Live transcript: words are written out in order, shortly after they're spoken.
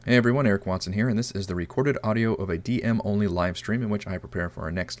Hey everyone, Eric Watson here, and this is the recorded audio of a DM-only live stream in which I prepare for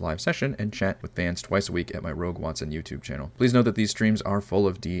our next live session and chat with fans twice a week at my Rogue Watson YouTube channel. Please note that these streams are full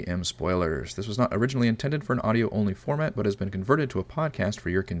of DM spoilers. This was not originally intended for an audio-only format, but has been converted to a podcast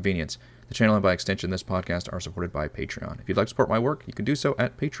for your convenience. The channel and by extension this podcast are supported by Patreon. If you'd like to support my work, you can do so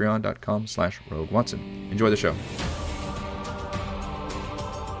at patreon.com/RogueWatson. Enjoy the show.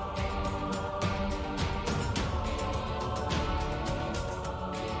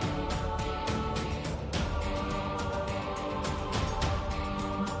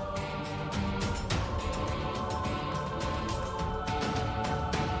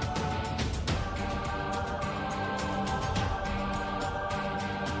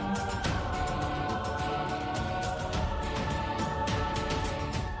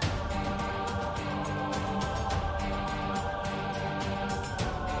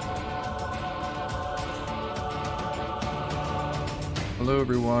 Hello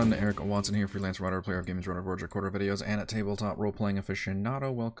everyone, Eric Watson here, freelance writer, player of games, runner of words, recorder videos, and a tabletop role-playing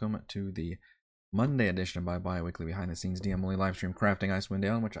aficionado. Welcome to the Monday edition of my bi-weekly behind-the-scenes DM-only livestream Crafting Icewind,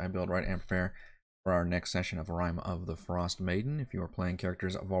 in which I build, write, and prepare for our next session of Rime of the Frost Maiden. If you are playing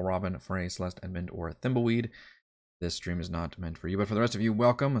characters of Valrobin, Frey, Celeste, Edmund, or Thimbleweed, this stream is not meant for you. But for the rest of you,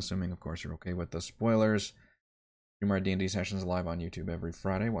 welcome, assuming, of course, you're okay with the spoilers. Stream our D&D sessions live on YouTube every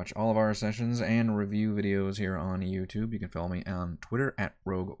Friday. Watch all of our sessions and review videos here on YouTube. You can follow me on Twitter at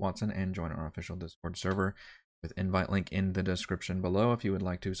Rogue Watson and join our official Discord server with invite link in the description below. If you would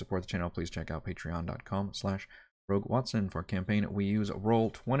like to support the channel, please check out patreon.com/Rogue Watson. For campaign, we use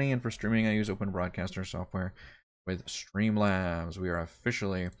Roll20, and for streaming, I use Open Broadcaster software with Streamlabs. We are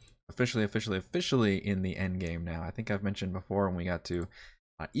officially in the end game now. I think I've mentioned before when we got to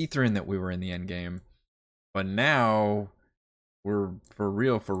Ithrin that we were in the end game. But now we're for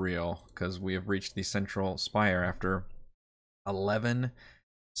real, because we have reached the central spire after 11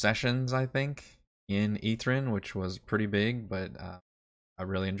 sessions, I think, in Ithrin, which was pretty big, but I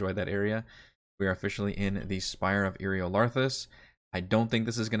really enjoyed that area. We are officially in the Spire of Eriolarthus. I don't think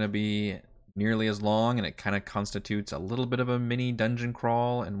this is going to be nearly as long, and it kind of constitutes a little bit of a mini dungeon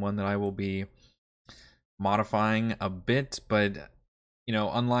crawl, and one that I will be modifying a bit, but, you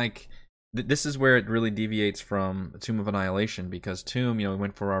know, unlike... This is where it really deviates from Tomb of Annihilation, because Tomb, we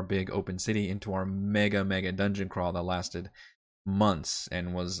went for our big open city into our mega dungeon crawl that lasted months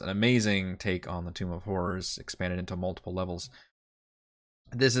and was an amazing take on the Tomb of Horrors, expanded into multiple levels.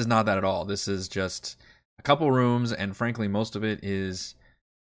 This is not that at all. This is just a couple rooms, and frankly, most of it is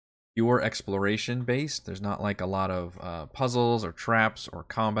pure exploration based. There's not like a lot of puzzles or traps or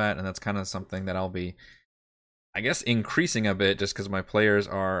combat, and that's kind of something that I'll be, I guess, increasing a bit just because my players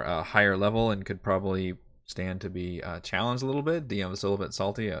are higher level and could probably stand to be challenged a little bit. DM's still a little bit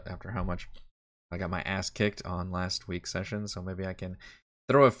salty after how much I got my ass kicked on last week's session, so maybe I can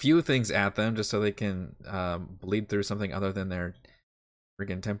throw a few things at them just so they can bleed through something other than their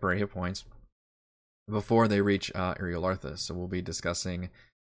friggin' temporary hit points before they reach Eriolarthus. So we'll be discussing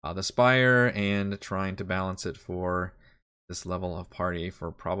the Spire and trying to balance it for this level of party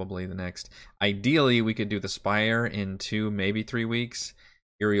for probably the next... Ideally, we could do the Spire in 2, maybe 3 weeks.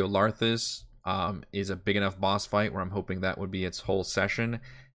 Eriolarthus is a big enough boss fight where I'm hoping that would be its whole session.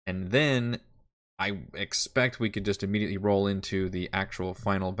 And then I expect we could just immediately roll into the actual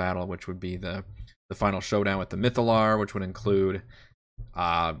final battle, which would be the final showdown with the Mythalar, which would include,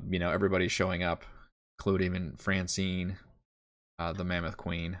 everybody showing up, include even Francine, the Mammoth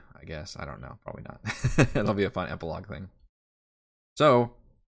Queen, I guess. I don't know. Probably not. It'll be a fun epilogue thing. So,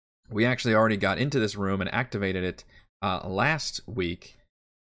 we actually already got into this room and activated it last week,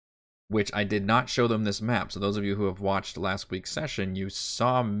 which I did not show them this map. So those of you who have watched last week's session, you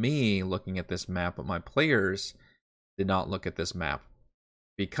saw me looking at this map, but my players did not look at this map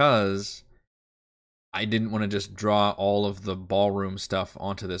because I didn't want to just draw all of the ballroom stuff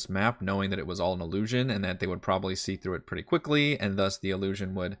onto this map, knowing that it was all an illusion and that they would probably see through it pretty quickly, and thus the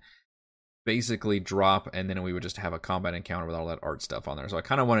illusion would basically drop, and then we would just have a combat encounter with all that art stuff on there. So I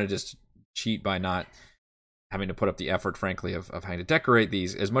kind of want to just cheat by not having to put up the effort, frankly, of having to decorate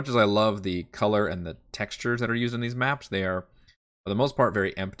these. As much as I love the color and the textures that are used in these maps, they are, for the most part,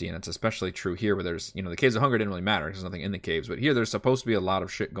 very empty, and it's especially true here where there's, the Caves of Hunger didn't really matter because there's nothing in the caves, but here there's supposed to be a lot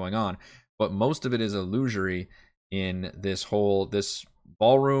of shit going on, but most of it is illusory in this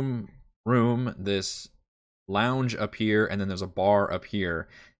ballroom room, this lounge up here, and then there's a bar up here.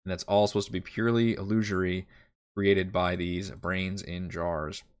 And that's all supposed to be purely illusory, created by these brains in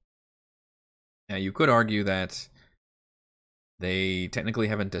jars. Now, you could argue that they technically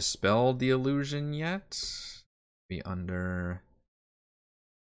haven't dispelled the illusion yet. Be under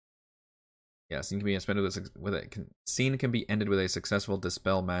Yeah, scene can be ended with a scene can be ended with a successful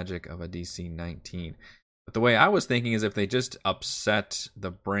dispel magic of a DC 19. But the way I was thinking is if they just upset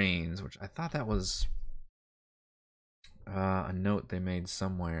the brains, which I thought that was a note they made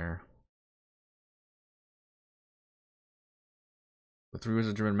somewhere. The three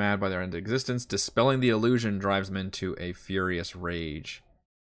wizards are driven mad by their end existence. Dispelling the illusion drives them into a furious rage.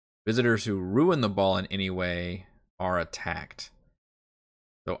 Visitors who ruin the ball in any way are attacked.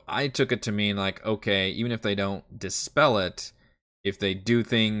 So I took it to mean like, okay, even if they don't dispel it, if they do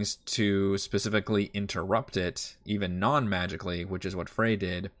things to specifically interrupt it, even non-magically, which is what Frey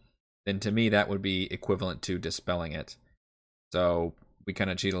did, then to me that would be equivalent to dispelling it. So we kind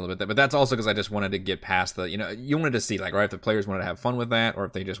of cheat a little bit, but that's also because I just wanted to get past the, you wanted to see like, right, if the players wanted to have fun with that, or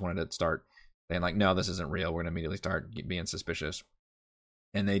if they just wanted to start saying like, no, this isn't real, we're gonna immediately start being suspicious.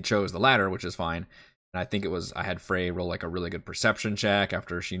 And they chose the latter, which is fine. And I think I had Frey roll like a really good perception check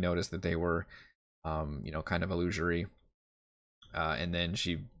after she noticed that they were, kind of illusory. And then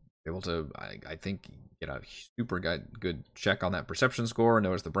she able to, I think, get a super good check on that perception score,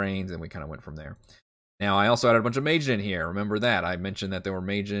 notice the brains, and we kind of went from there. Now, I also added a bunch of Magen in here. Remember that. I mentioned that there were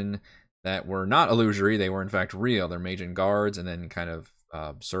Magen that were not illusory. They were, in fact, real. They're Magen guards and then kind of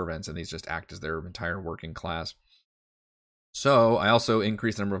servants, and these just act as their entire working class. So I also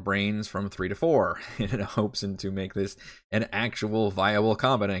increased the number of brains from 3 to 4 in hopes to make this an actual viable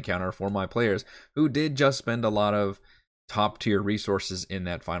combat encounter for my players who did just spend a lot of top tier resources in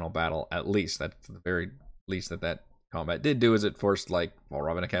that final battle. At least that's the very least that combat did do, is it forced like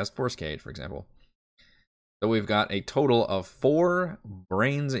Robin to cast Force Cage, for example. So we've got a total of 4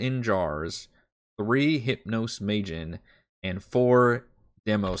 brains in jars, 3 Hypnos Magen, and 4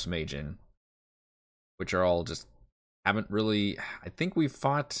 Demos Magen, which are all just haven't really. I think we've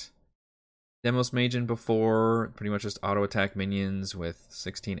fought Demos Magen before, pretty much just auto attack minions with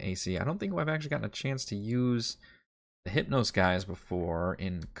 16 AC. I don't think I've actually gotten a chance to use the Hypnos guys before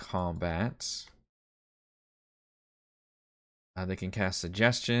in combat. They can cast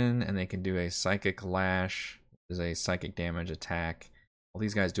Suggestion, and they can do a Psychic Lash, which is a psychic damage attack. Well,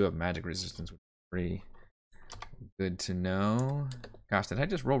 these guys do have magic resistance, which is pretty good to know. Gosh, did I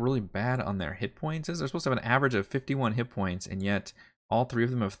just roll really bad on their hit points? They're supposed to have an average of 51 hit points, and yet all 3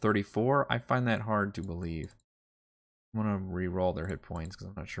 of them have 34. I find that hard to believe. I'm going to re-roll their hit points because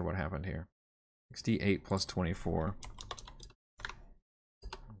I'm not sure what happened here. 68 plus 24.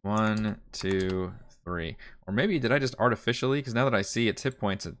 1, 2, 3. Or maybe did I just artificially, because now that I see its hit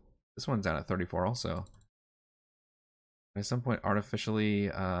points, this one's down at 34 also. At some point artificially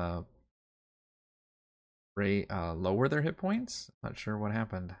lower their hit points? Not sure what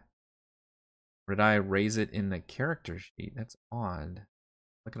happened. Or did I raise it in the character sheet? That's odd.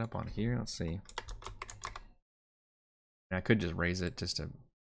 Look it up on here. Let's see. I could just raise it just to.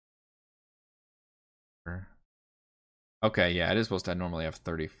 Okay, yeah, it is supposed to normally have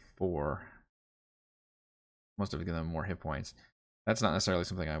 34. Must have given them more hit points. That's not necessarily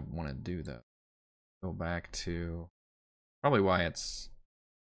something I want to do though. Go back to probably why its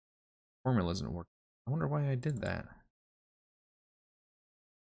formula isn't working. I wonder why I did that.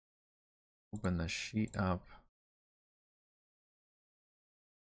 Open the sheet up.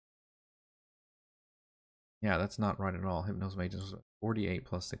 Yeah, that's not right at all. Hypnos Mages was 48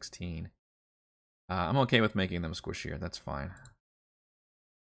 plus 16. I'm okay with making them squishier. That's fine.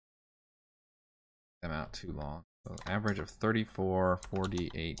 Them out too long. So average of 34,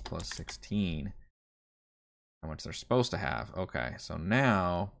 48 plus 16. How much they're supposed to have. Okay, so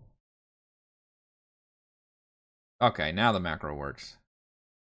now. Okay, now the macro works.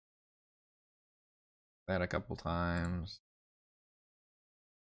 That a couple times.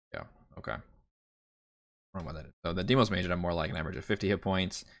 Yeah, okay. I don't know what that is. So the Demos Mage have more like an average of 50 hit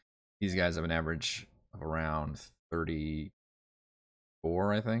points. These guys have an average of around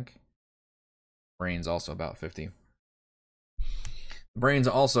 34, I think. Brain's also about 50. Brain's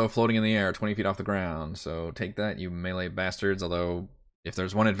also floating in the air, 20 feet off the ground. So take that, you melee bastards. Although, if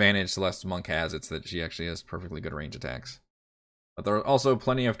there's one advantage Celeste Monk has, it's that she actually has perfectly good range attacks. But there are also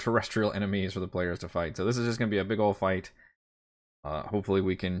plenty of terrestrial enemies for the players to fight. So this is just going to be a big old fight. Hopefully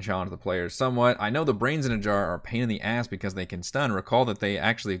we can challenge the players somewhat. I know the brains in a jar are a pain in the ass because they can stun. Recall that they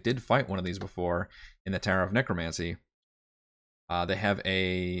actually did fight one of these before in the Tower of Necromancy. They have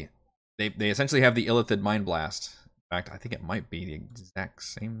a... They essentially have the Illithid Mind Blast. In fact, I think it might be the exact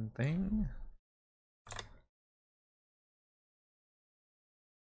same thing.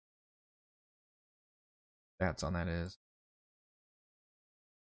 Stats on that is.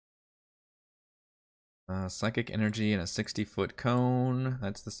 Psychic energy in a 60-foot cone.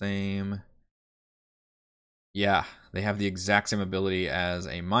 That's the same. Yeah, they have the exact same ability as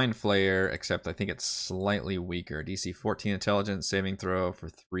a Mind Flayer, except I think it's slightly weaker. DC 14 Intelligence saving throw for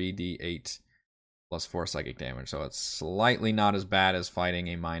 3d8 plus 4 psychic damage. So it's slightly not as bad as fighting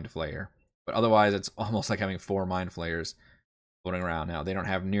a Mind Flayer. But otherwise, it's almost like having 4 Mind Flayers floating around. Now, they don't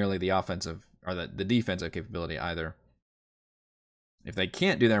have nearly the offensive or the defensive capability either. If they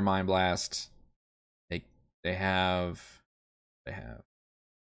can't do their Mind Blast, they have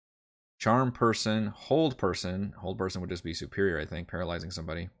Charm Person, Hold Person. Hold Person would just be superior, I think, paralyzing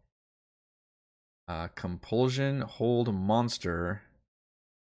somebody. Compulsion, Hold Monster.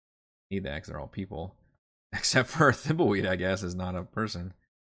 Need that because they're all people. Except for Thimbleweed, I guess, is not a person.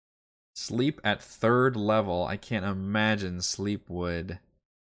 Sleep at 3rd level. I can't imagine Sleep would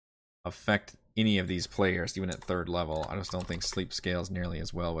affect any of these players, even at 3rd level. I just don't think Sleep scales nearly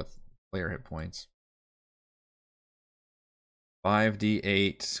as well with player hit points.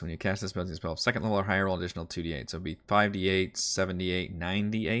 5d8. When you cast this spell, 2nd level or higher, roll additional 2d8. So it'd be 5d8, 7d8,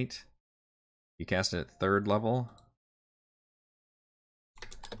 9d8. You cast it at 3rd level.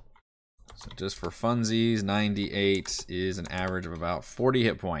 So just for funsies, 9d8 is an average of about 40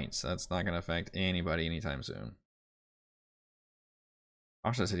 hit points. That's not going to affect anybody anytime soon.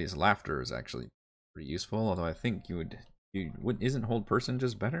 Tasha City's Laughter is actually pretty useful, although I think isn't Hold Person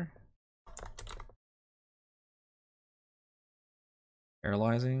just better?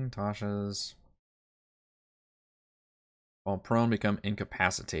 Paralyzing, Tasha's. While prone, become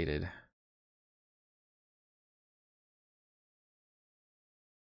incapacitated.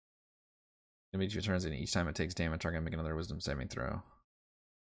 Image returns, and each time it takes damage, target make another Wisdom saving throw.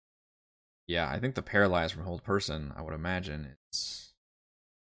 Yeah, I think the paralyzed from Hold Person, I would imagine it's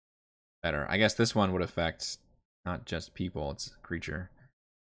better. I guess this one would affect not just people, it's a creature.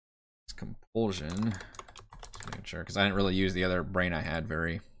 It's Compulsion. Just making sure, because I didn't really use the other brain I had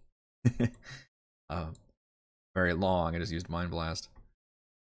very very long. I just used Mind Blast.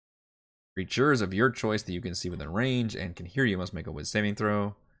 Creatures of your choice that you can see within range and can hear you must make a Wisdom saving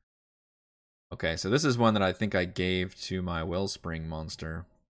throw. Okay, so this is one that I think I gave to my Wellspring monster.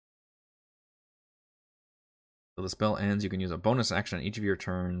 So the spell ends, you can use a bonus action on each of your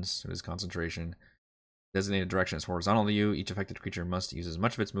turns. It is concentration. Designated direction is horizontal to you. Each affected creature must use as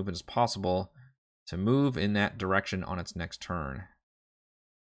much of its movement as possible to move in that direction on its next turn.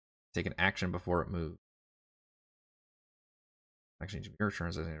 Take an action before it moves. Action each of your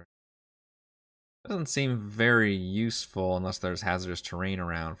turns. Doesn't seem very useful unless there's hazardous terrain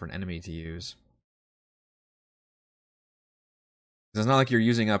around for an enemy to use. It's not like you're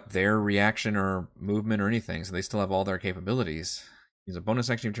using up their reaction or movement or anything, so they still have all their capabilities. Use a bonus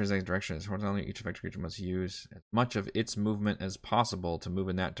action in turns in direction. Horizontally, each affected creature must use as much of its movement as possible to move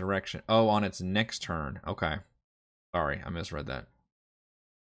in that direction. Oh, on its next turn. Okay. Sorry, I misread that.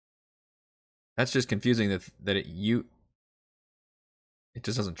 That's just confusing that it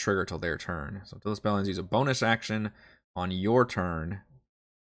just doesn't trigger till their turn. So until the spell ends, use a bonus action on your turn.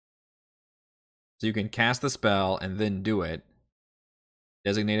 So you can cast the spell and then do it.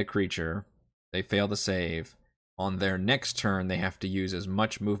 Designate a creature. They fail to save. On their next turn, they have to use as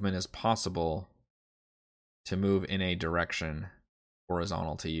much movement as possible to move in a direction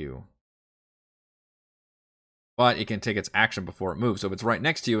horizontal to you. But it can take its action before it moves. So if it's right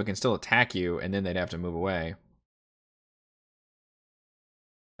next to you, it can still attack you, and then they'd have to move away.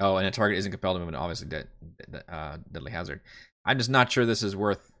 Oh, and a target isn't compelled to move, and obviously deadly hazard. I'm just not sure this is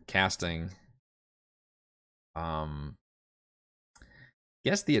worth casting.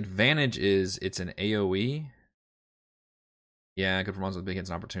 Guess the advantage is it's an AoE. Yeah, good for monsters with big hits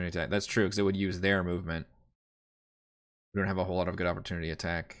and opportunity attack. That's true, because it would use their movement. We don't have a whole lot of good opportunity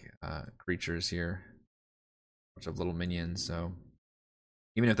attack creatures here. A bunch of little minions, so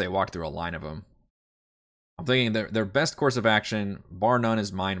even if they walk through a line of them, I'm thinking their best course of action, bar none,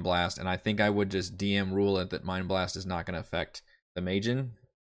 is Mind Blast, and I think I would just DM rule it that Mind Blast is not going to affect the Majin.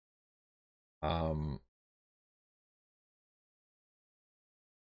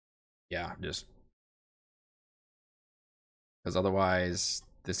 Yeah, just because otherwise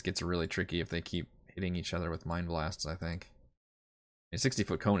this gets really tricky if they keep hitting each other with Mind Blasts, I think. A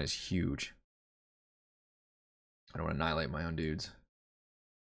 60-foot cone is huge. I don't want to annihilate my own dudes.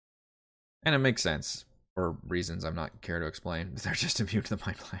 And it makes sense for reasons I'm not care to explain. They're just immune to the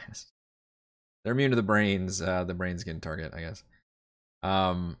Mind Blast. They're immune to the brains. The brains can target, I guess.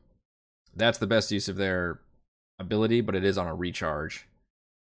 That's the best use of their ability, but it is on a recharge.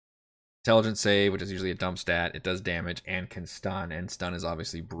 Intelligence save, which is usually a dump stat. It does damage and can stun, and stun is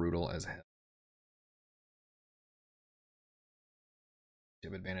obviously brutal as hell.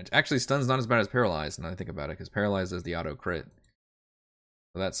 You have advantage. Actually, stun's not as bad as paralyzed, now that I think about it, because paralyzed is the auto crit.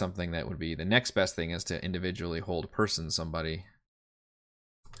 So that's something that would be the next best thing, is to individually hold person somebody.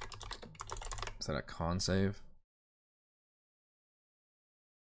 Is that a con save?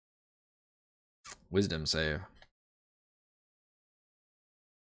 Wisdom save.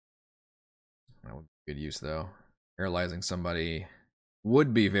 That would be good use though. Paralyzing somebody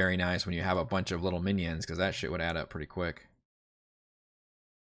would be very nice when you have a bunch of little minions, because that shit would add up pretty quick.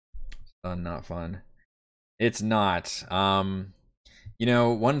 Fun, not fun. It's not. You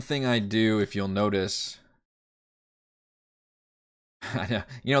know, one thing I do, if you'll notice,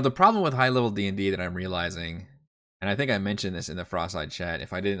 you know, the problem with high level D&D that I'm realizing, and I think I mentioned this in the Frostside chat,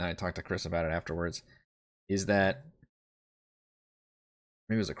 if I didn't, I talked to Chris about it afterwards, is that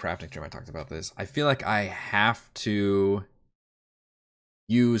maybe it was a crafting stream I talked about this. I feel like I have to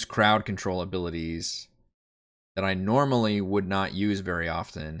use crowd control abilities that I normally would not use very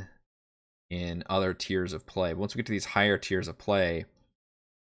often in other tiers of play. Once we get to these higher tiers of play,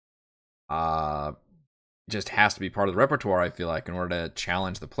 just has to be part of the repertoire, I feel like, in order to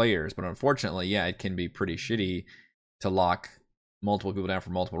challenge the players. But unfortunately, yeah, it can be pretty shitty to lock multiple people down for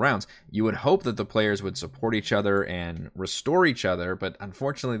multiple rounds. You would hope that the players would support each other and restore each other, but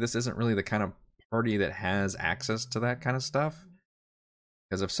unfortunately, this isn't really the kind of party that has access to that kind of stuff.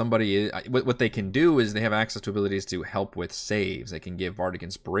 Because if somebody is, what they can do is they have access to abilities to help with saves. They can give Bardic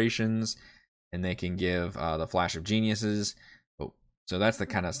Inspirations, and they can give the Flash of Geniuses. So that's the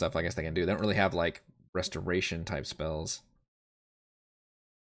kind of stuff I guess they can do. They don't really have like restoration type spells.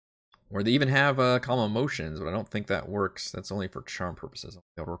 Or they even have Calm Emotions, but I don't think that works. That's only for charm purposes.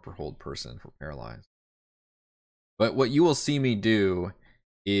 They'll work for Hold Person for Paralyzed. But what you will see me do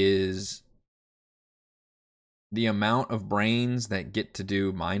is the amount of brains that get to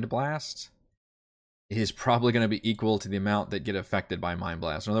do Mind Blast is probably going to be equal to the amount that get affected by Mind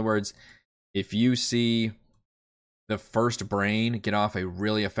Blast. In other words, if you see the first brain get off a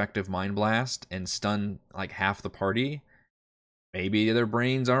really effective Mind Blast and stun like half the party, maybe their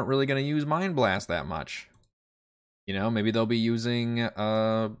brains aren't really going to use Mind Blast that much. You know, maybe they'll be using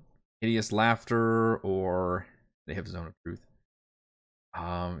Hideous Laughter, or they have Zone of Truth.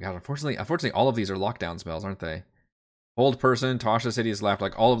 God, unfortunately, all of these are lockdown spells, aren't they? Hold Person, Tasha's Hideous Laughter,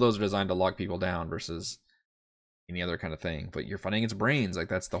 like all of those are designed to lock people down versus any other kind of thing. But you're fighting its brains, like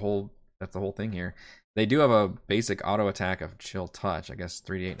that's the whole thing here. They do have a basic auto attack of Chill Touch. I guess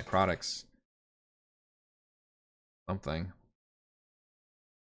 3d8 necrotics. Something.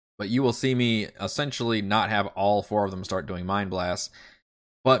 But you will see me essentially not have all 4 of them start doing Mind Blasts.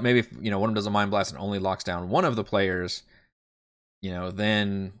 But maybe if, one of them does a Mind Blast and only locks down one of the players,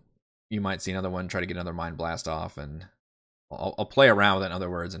 then you might see another one try to get another Mind Blast off. And I'll play around with it, in other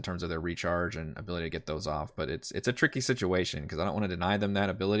words, in terms of their recharge and ability to get those off. But it's a tricky situation because I don't want to deny them that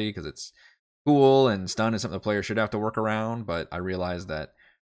ability because it's cool, and stun is something the player should have to work around. But I realize that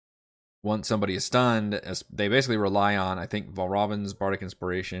once somebody is stunned, they basically rely on, I think, Valravan's Bardic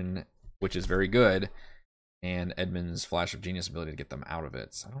Inspiration, which is very good, and Edmund's Flash of Genius ability to get them out of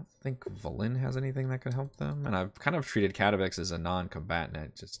it. So I don't think Valen has anything that could help them. And I've kind of treated Katovics as a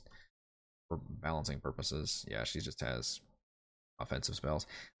non-combatant, just for balancing purposes. Yeah, she just has offensive spells.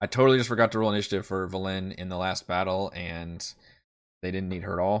 I totally just forgot to roll initiative for Valen in the last battle, and they didn't need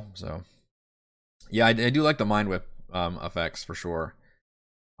her at all. So yeah, I do like the Mind Whip effects for sure.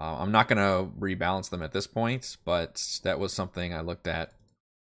 I'm not going to rebalance them at this point, but that was something I looked at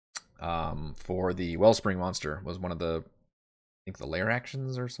for the Wellspring monster. Was one of the, I think, the lair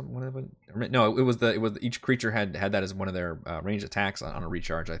actions or something. No, it was each creature had that as one of their ranged attacks on a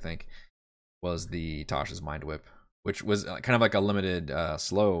recharge. I think was the Tasha's Mind Whip, which was kind of like a limited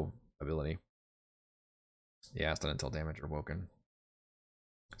slow ability. Yeah, it's done until damage or woken.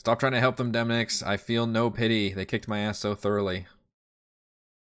 Stop trying to help them, Demnix. I feel no pity. They kicked my ass so thoroughly.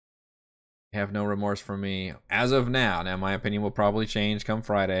 Have no remorse from me as of now. Now, my opinion will probably change come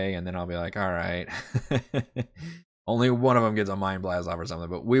Friday, and then I'll be like, all right. Only one of them gets a Mind Blast off or something,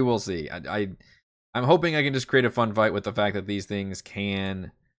 but we will see. I'm hoping I can just create a fun fight with the fact that these things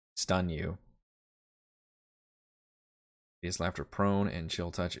can stun you. Hideous Laughter prone, and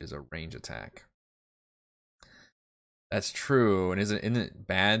Chill Touch is a range attack. That's true. And isn't it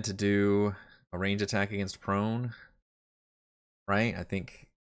bad to do a range attack against prone? Right? I think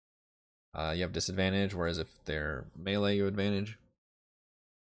you have disadvantage, whereas if they're melee, you advantage.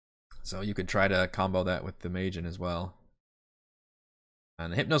 So you could try to combo that with the Magen as well.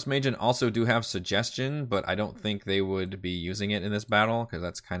 And the Hypnos Magen also do have Suggestion, but I don't think they would be using it in this battle, because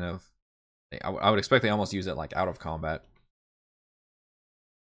that's kind of... I would expect they almost use it like out of combat.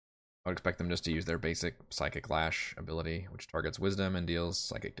 I would expect them just to use their basic Psychic Lash ability, which targets Wisdom and deals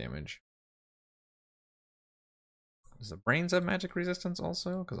psychic damage. Does the brains have magic resistance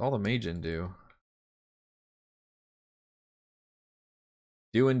also? Because all the Majin do.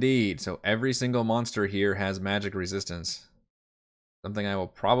 Do indeed. So every single monster here has magic resistance. Something I will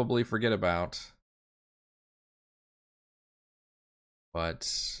probably forget about.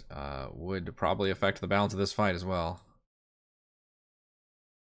 But would probably affect the balance of this fight as well.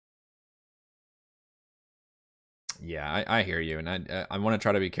 Yeah, I hear you. And I want to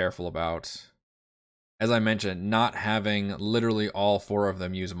try to be careful about, as I mentioned, not having literally all 4 of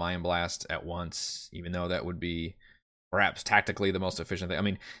them use Mind Blast at once, even though that would be perhaps tactically the most efficient thing. I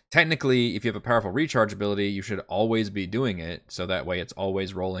mean, technically, if you have a powerful recharge ability, you should always be doing it, so that way it's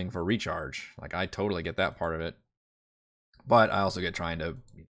always rolling for recharge. Like, I totally get that part of it. But I also get trying to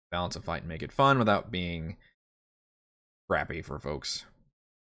balance a fight and make it fun without being crappy for folks.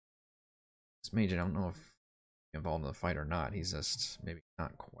 This mage, I don't know if he's involved in the fight or not. He's just maybe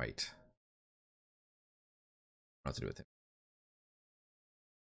not quite. What to do with him.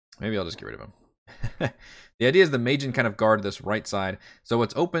 Maybe I'll just get rid of him. The idea is the Majin kind of guard this right side. So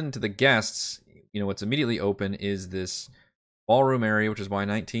what's open to the guests, what's immediately open is this ballroom area, which is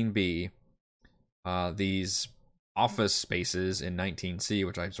Y19B. These office spaces in 19C,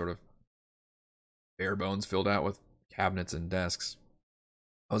 which I sort of bare bones filled out with cabinets and desks.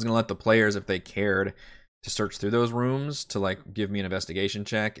 I was going to let the players, if they cared, to search through those rooms to like give me an investigation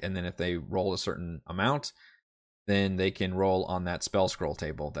check, and then if they roll a certain amount, then they can roll on that spell scroll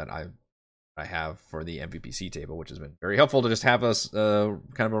table that I have for the MVPC table, which has been very helpful to just have us kind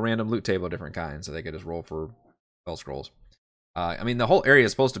of a random loot table of different kinds, so they could just roll for spell scrolls. I mean, the whole area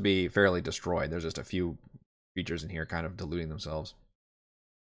is supposed to be fairly destroyed. There's just a few creatures in here kind of diluting themselves.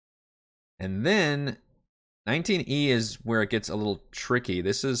 And then 19E is where it gets a little tricky.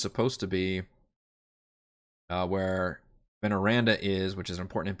 This is supposed to be where Veneranda is, which is an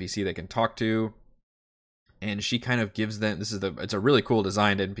important NPC they can talk to. And she kind of gives them, it's a really cool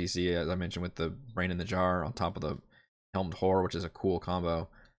designed NPC, as I mentioned, with the brain in the jar on top of the helmed whore, which is a cool combo.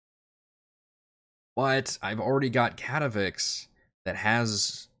 But I've already got Katavix that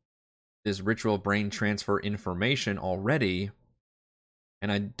has this ritual brain transfer information already,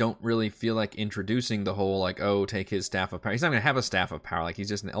 and I don't really feel like introducing the whole, like, oh, take his staff of power. He's not going to have a staff of power. Like, he's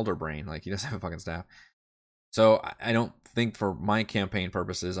just an elder brain. Like, he doesn't have a fucking staff. So I don't think for my campaign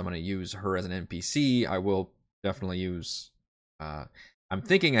purposes I'm going to use her as an NPC. I will definitely use... I'm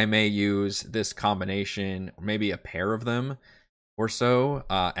thinking I may use this combination, or maybe a pair of them or so,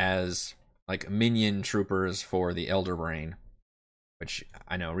 as, like, minion troopers for the elder brain. Which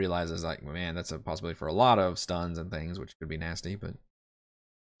I know realizes, like, man, that's a possibility for a lot of stuns and things, which could be nasty, but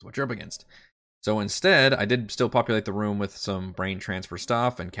it's what you're up against. So instead, I did still populate the room with some brain transfer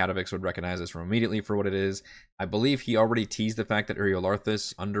stuff, and Katavix would recognize this room immediately for what it is. I believe he already teased the fact that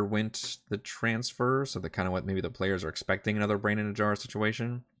Uriolarthus underwent the transfer, so the kind of what maybe the players are expecting, another brain in a jar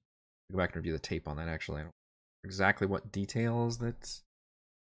situation. I'll go back and review the tape on that, actually. I don't know exactly what details that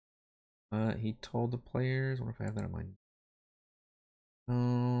he told the players. I wonder if I have that on my... I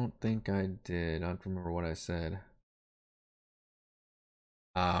don't think I did. I don't remember what I said.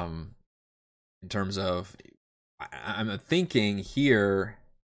 In terms of, I'm thinking here,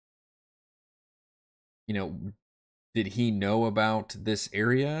 did he know about this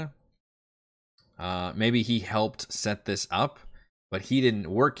area? Maybe he helped set this up, but he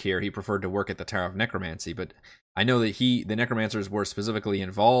didn't work here. He preferred to work at the Tower of Necromancy. But I know that the Necromancers were specifically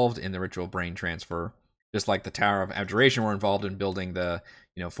involved in the ritual brain transfer, just like the Tower of Abjuration were involved in building the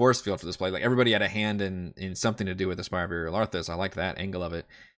force field for this place. Like, everybody had a hand in something to do with the Spire of Uriolarthus. I like that angle of it.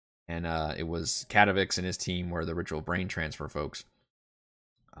 And it was Katavix and his team were the ritual brain transfer folks.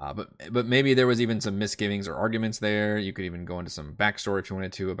 But maybe there was even some misgivings or arguments there. You could even go into some backstory if you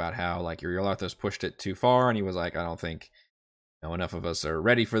wanted to about how, like, Uriolarthus pushed it too far, and he was like, I don't think enough of us are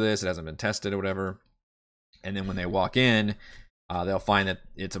ready for this. It hasn't been tested or whatever. And then when they walk in, they'll find that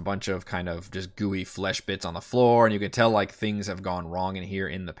it's a bunch of kind of just gooey flesh bits on the floor, and you can tell, like, things have gone wrong in here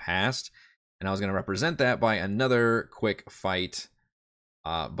in the past. And I was going to represent that by another quick fight.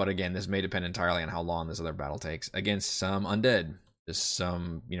 But again, this may depend entirely on how long this other battle takes against some undead. Just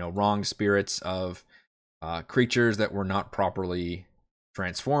some, wrong spirits of creatures that were not properly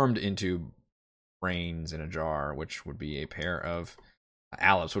transformed into brains in a jar, which would be a pair of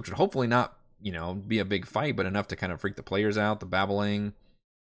Alops, which would hopefully not, be a big fight, but enough to kind of freak the players out. The babbling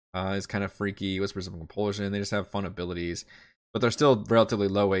is kind of freaky. Whispers of Compulsion. They just have fun abilities. But they're still relatively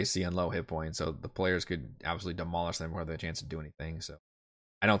low AC and low hit points, so the players could absolutely demolish them before they have a chance to do anything. So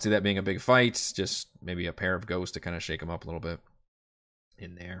I don't see that being a big fight. Just maybe a pair of ghosts to kind of shake them up a little bit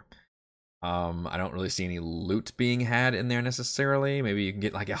in there. I don't really see any loot being had in there necessarily. Maybe you can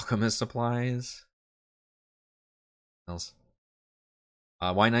get, like, alchemist supplies. else.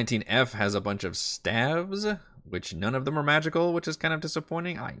 Y19F has a bunch of stabs, which none of them are magical, which is kind of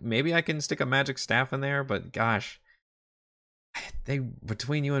disappointing. Maybe I can stick a magic staff in there, but gosh,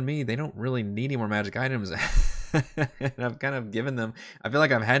 between you and me, they don't really need any more magic items. And I've kind of given them, I feel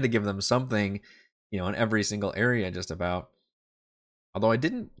like I've had to give them something, in every single area just about. Although I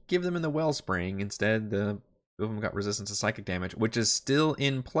didn't give them in the Wellspring. Instead, the two of them got resistance to psychic damage, which is still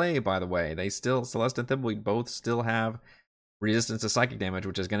in play, by the way. Celeste and Thimbleweed both still have resistance to psychic damage,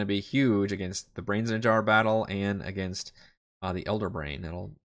 which is going to be huge against the Brains in a Jar battle and against the Elder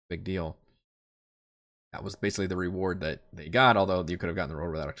Brain. Big deal. That was basically the reward that they got, although you could have gotten the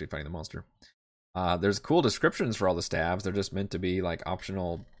reward without actually fighting the monster. There's cool descriptions for all the stabs. They're just meant to be like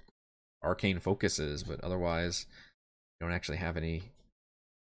optional arcane focuses, but otherwise you don't actually have any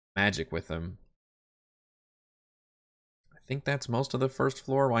magic with them. I think that's most of the first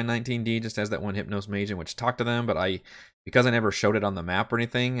floor. Y19D just has that one Hypnos Mage in which talk to them, but because I never showed it on the map or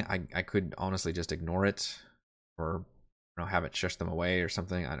anything, I could honestly just ignore it or have it shush them away or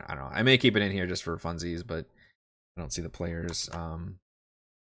something. I don't know. I may keep it in here just for funsies, but I don't see the players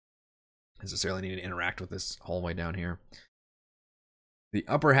necessarily need to interact with this hallway down here. The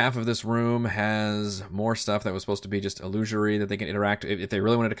upper half of this room has more stuff that was supposed to be just illusory that they can interact. If they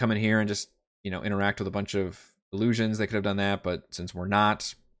really wanted to come in here and just, interact with a bunch of illusions, they could have done that. But since we're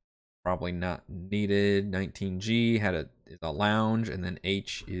not, probably not needed. 19G is a lounge, and then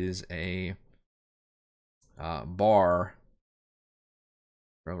H is a bar.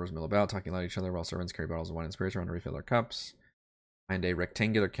 Travelers mill about, talking loud to each other while servants carry bottles of wine and spirits around to refill their cups. Behind a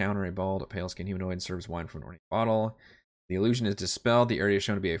rectangular counter, a bald, pale-skinned humanoid serves wine from an ornate bottle. The illusion is dispelled. The area is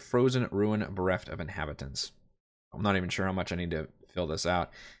shown to be a frozen ruin bereft of inhabitants. I'm not even sure how much I need to fill this out.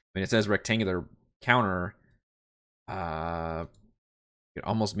 I mean, it says rectangular counter. It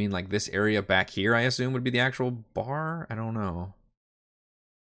almost mean like this area back here, I assume, would be the actual bar. I don't know.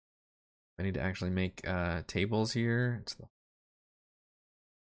 I need to actually make tables here. It's the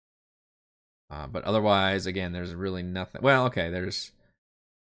but otherwise, again, there's really nothing. Well, okay, there's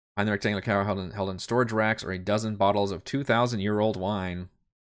behind the rectangular counter held in storage racks are a dozen bottles of 2,000-year-old wine.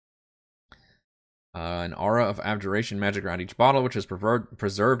 An aura of abjuration magic around each bottle, which has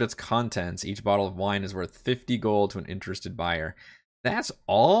preserved its contents. Each bottle of wine is worth 50 gold to an interested buyer. That's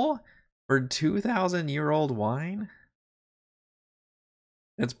all for 2,000-year-old wine?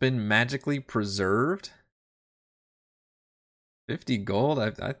 That's been magically preserved? 50 gold?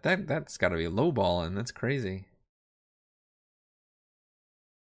 That's got to be lowballing. That's crazy.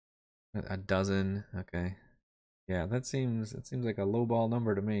 A dozen. Okay. Yeah, that seems like a lowball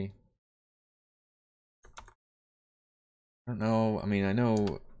number to me. I don't know. I mean, I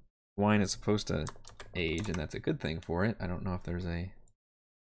know wine is supposed to age, and that's a good thing for it. I don't know if there's a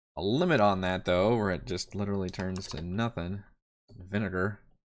limit on that, though, where it just literally turns to nothing. Vinegar.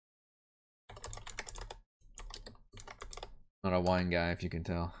 Not a wine guy, if you can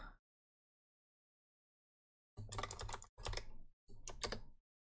tell.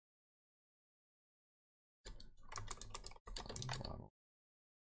 Bottle.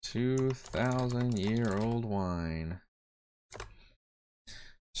 2,000-year-old wine.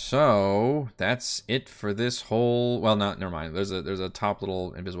 So that's it for this whole. Well, never mind. There's a top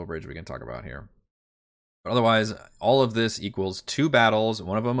little invisible bridge we can talk about here. But otherwise, all of this equals 2 battles.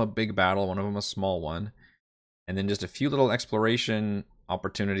 One of them a big battle, one of them a small one. And then just a few little exploration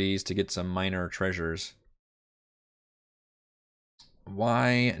opportunities to get some minor treasures.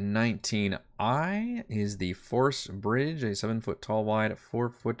 Y19I is the Force Bridge, a 7-foot tall wide,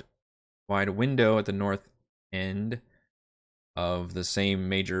 4-foot wide window at the north end of the same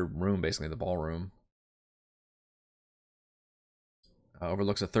major room, basically the ballroom.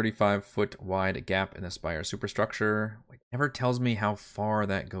 Overlooks a 35-foot wide gap in the spire superstructure. It never tells me how far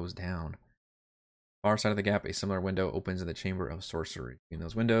that goes down. Far side of the gap, a similar window opens in the Chamber of Sorcery. In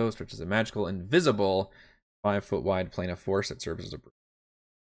those windows stretches a magical, invisible, 5-foot wide plane of force that serves as a bridge.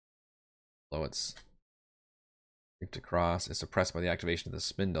 Below it's creeped across, is suppressed by the activation of the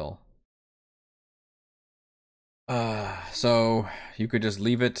spindle. So you could just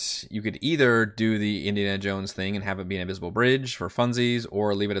leave it. You could either do the Indiana Jones thing and have it be an invisible bridge for funsies,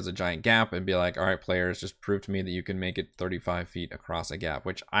 or leave it as a giant gap and be like, all right, players, just prove to me that you can make it 35 feet across a gap,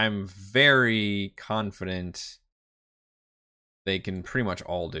 which I'm very confident they can pretty much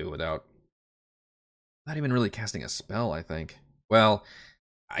all do without not even really casting a spell, I think. Well,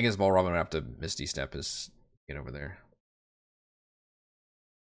 I guess Vol Robin would have to Misty Step his get over there.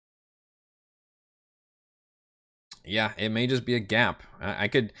 Yeah, it may just be a gap. I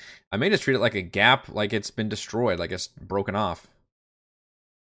may just treat it like a gap, like it's been destroyed, like it's broken off.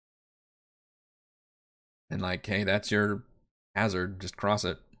 And like, hey, that's your hazard. Just cross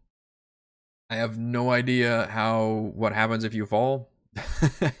it. I have no idea what happens if you fall.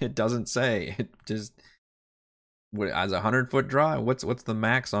 It doesn't say. It just as 100-foot drop. What's the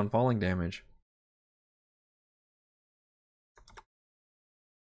max on falling damage?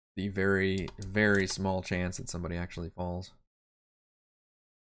 The very, very small chance that somebody actually falls.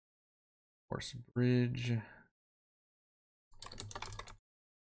 Horse bridge.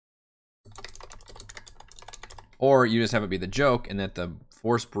 Or you just have it be the joke and that the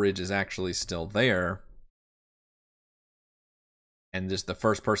force bridge is actually still there. And just the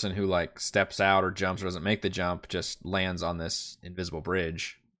first person who like steps out or jumps or doesn't make the jump just lands on this invisible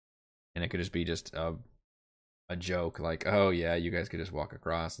bridge. And it could just be just a joke like, oh yeah, you guys could just walk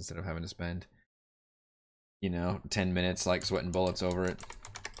across instead of having to spend, 10 minutes like sweating bullets over it.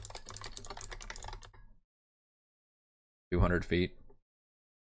 200 feet.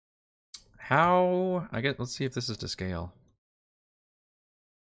 How? Let's see if this is to scale.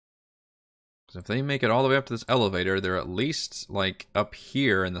 So if they make it all the way up to this elevator, they're at least like up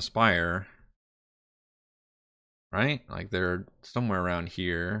here in the spire. Right? Like they're somewhere around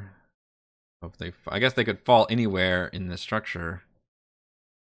here. I guess they could fall anywhere in the structure.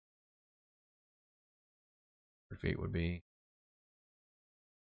 100 feet would be.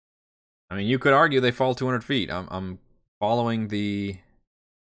 I mean, you could argue they fall 200 feet. I'm following the.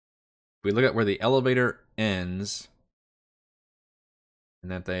 If we look at where the elevator ends,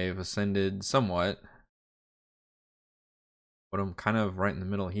 and that they've ascended somewhat, put them kind of right in the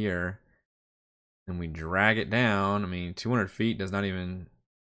middle here, and we drag it down. I mean, 200 feet does not even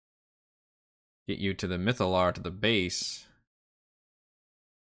get you to the Mythalar, to the base.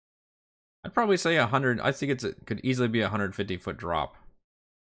 I'd probably say 100. I think it could easily be a 150-foot drop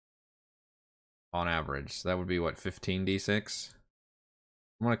on average. So that would be what, 15d6?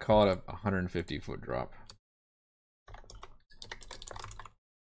 I'm gonna call it a 150-foot drop.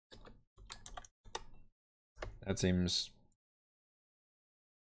 That seems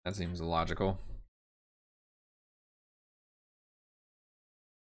illogical.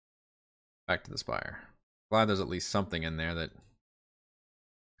 Back to the spire. Glad there's at least something in there that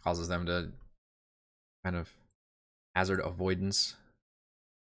causes them to kind of hazard avoidance.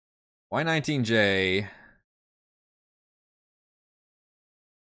 Y19J.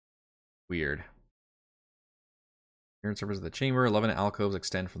 Weird. Here in surface of the chamber, 11 alcoves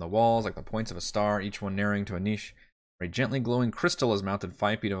extend from the walls like the points of a star, each one narrowing to a niche. A gently glowing crystal is mounted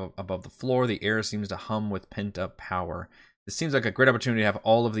 5 feet above the floor. The air seems to hum with pent-up power. This seems like a great opportunity to have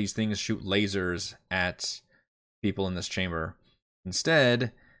all of these things shoot lasers at people in this chamber.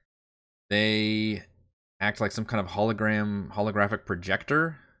 Instead, they act like some kind of holographic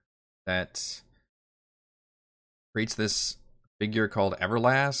projector that creates this figure called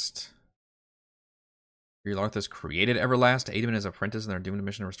Everlast. Larthus created Everlast to aid him in his apprentice in their doomed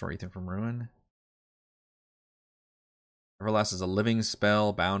mission to restore Ethan from ruin. Everlast is a living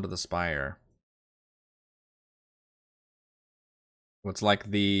spell bound to the spire. What's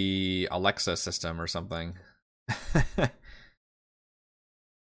like the Alexa system or something.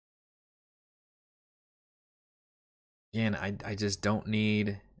 Again, I just don't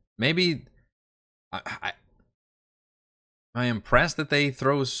need. Maybe I am impressed that they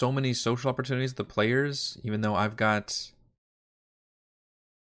throw so many social opportunities to players, even though I've got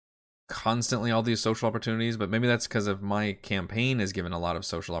constantly all these social opportunities, but maybe that's because of my campaign is given a lot of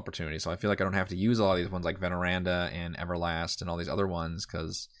social opportunities, so I feel like I don't have to use a lot of these ones like Veneranda and Everlast and all these other ones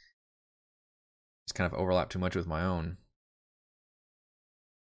because it's kind of overlap too much with my own.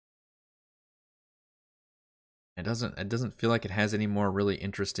 It doesn't feel like it has any more really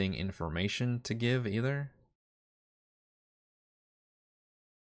interesting information to give either.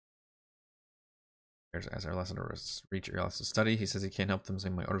 As our lesson to reach Erlas's study, he says he can't help them,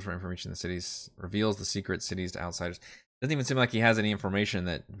 saying my orders for information in the cities reveals the secret cities to outsiders. Doesn't even seem like he has any information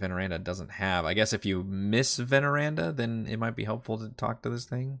that Veneranda doesn't have. I guess if you miss Veneranda, then it might be helpful to talk to this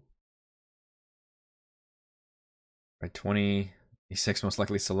thing. By 26, most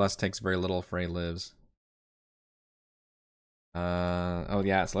likely Celeste takes very little, Frey lives. Oh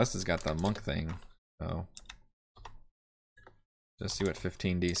yeah, Celeste has got the monk thing. So just see what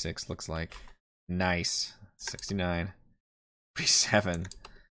 15d6 looks like. Nice. 69. 47.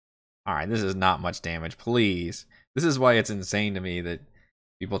 Alright, this is not much damage. Please. This is why it's insane to me that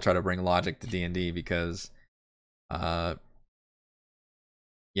people try to bring logic to D&D because yeah,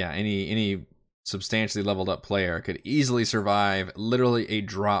 any substantially leveled up player could easily survive literally a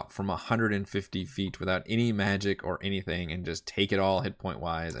drop from 150 feet without any magic or anything and just take it all hit point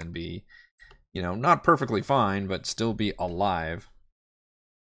wise and be, not perfectly fine, but still be alive.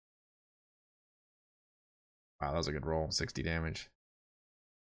 Wow, that was a good roll. 60 damage.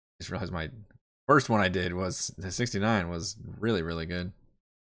 Just realized my first one I did was the 69 was really, really good.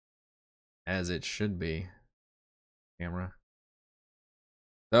 As it should be. Camera.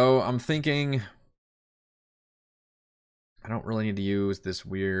 So I'm thinking I don't really need to use this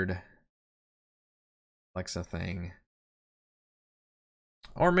weird Alexa thing.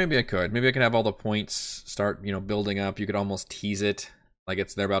 Or maybe I could. Maybe I could have all the points start, building up. You could almost tease it like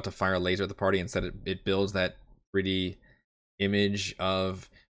they're about to fire a laser at the party. Instead, it builds that pretty image of.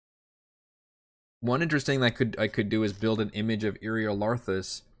 One interesting that I could do is build an image of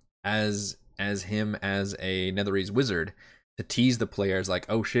Iriolarthus as him as a Netherese wizard to tease the players, like,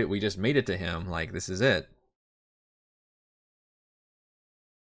 oh shit, we just made it to him. Like, this is it.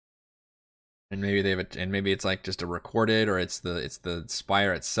 And maybe maybe it's like just a recorded, or it's the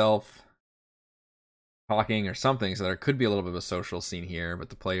spire itself talking or something. So there could be a little bit of a social scene here, but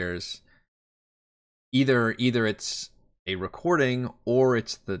the players either it's a recording, or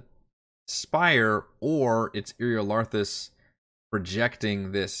it's the spire, or it's Iriolarthus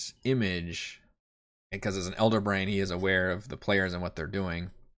projecting this image, because as an elder brain he is aware of the players and what they're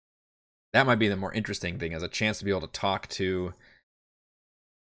doing. That might be the more interesting thing, as a chance to be able to talk to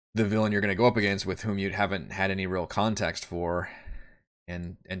the villain you're going to go up against, with whom you haven't had any real context for,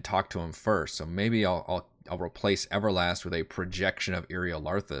 and talk to him first. So maybe I'll replace Everlast with a projection of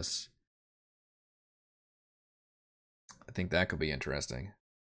Iriolarthus. I think that could be interesting.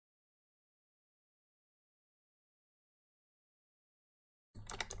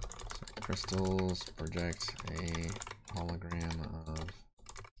 So crystals project a hologram of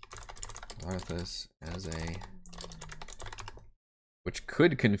Arthas as a, which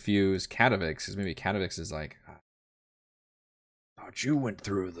could confuse Katavix, because maybe Katavix is like, thought you went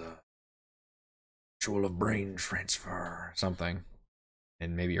through the ritual of brain transfer or something,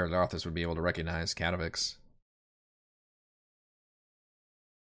 and maybe Arthas would be able to recognize Katavix.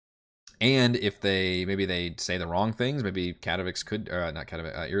 And if maybe they say the wrong things, maybe Katavix could, not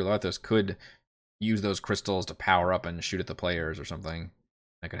Katavix, Iriolarthus could use those crystals to power up and shoot at the players or something.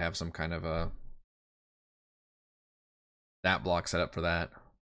 I could have some kind of a stat block set up for that.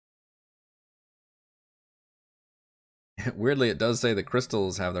 Weirdly, it does say the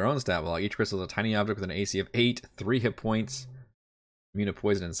crystals have their own stat block. Each crystal is a tiny object with an AC of 8, 3 hit points, immune to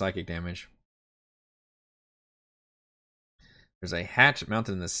poison and psychic damage. There's a hatch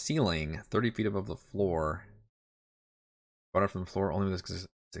mounted in the ceiling, 30 feet above the floor. Brought up from the floor only with a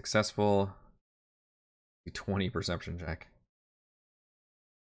successful 20 perception check.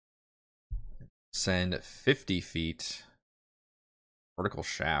 Send 50 feet. Vertical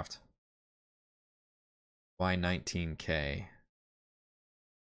shaft. Why 19k?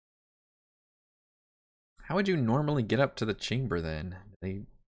 How would you normally get up to the chamber then? Do they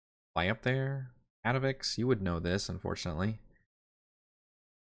fly up there? Katavix, you would know this, unfortunately.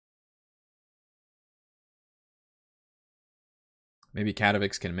 Maybe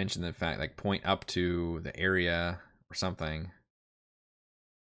Katavix can mention the fact, like, point up to the area or something.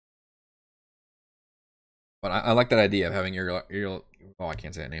 But I like that idea of having I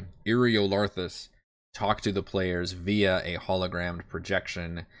can't say that name. Iriolarthus talk to the players via a hologrammed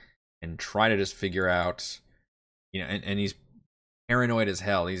projection and try to just figure out, and he's paranoid as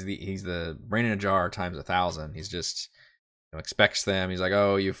hell. He's the brain in a jar times 1,000. He's just expects them. He's like,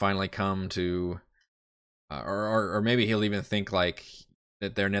 oh, you finally come to. Or maybe he'll even think like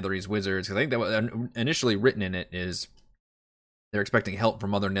that they're Netherese wizards, because I think that was initially written in it is they're expecting help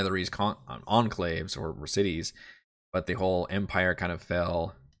from other Netherese enclaves or cities, but the whole empire kind of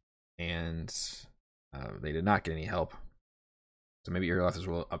fell, and they did not get any help. So maybe Iriolarthus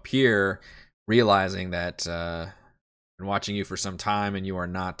will appear, realizing that I've been watching you for some time, and you are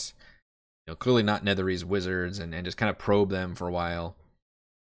not, clearly not Netherese wizards, and just kind of probe them for a while,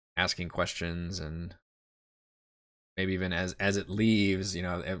 asking questions, and maybe even as it leaves,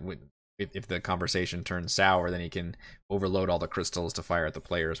 if the conversation turns sour, then he can overload all the crystals to fire at the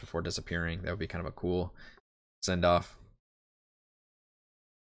players before disappearing. That would be kind of a cool send off.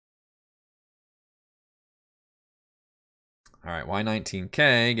 All right,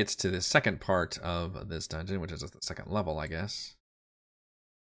 Y19K gets to the second part of this dungeon, which is the second level, I guess.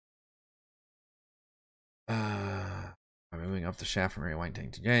 Moving up the shaft from area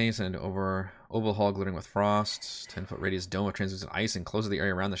Y19K, send over oval hall glittering with frost, 10-foot radius dome of translucent ice, and closes the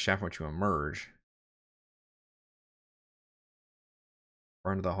area around the shaft from which you emerge.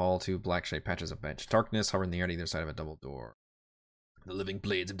 Far into the hall, 2 black shaped patches of bench darkness hover in the air to either side of a double door. The living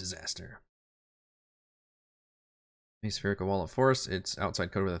blades of disaster. A spherical wall of force. Its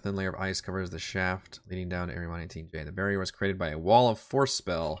outside coated with a thin layer of ice covers the shaft leading down to area 119J. The barrier was created by a wall of force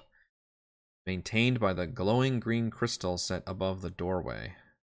spell Maintained by the glowing green crystal set above the doorway.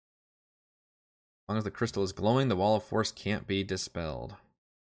 As long as the crystal is glowing, the wall of force can't be dispelled.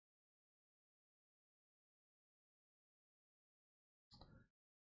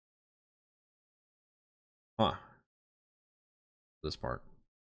 Huh. This part.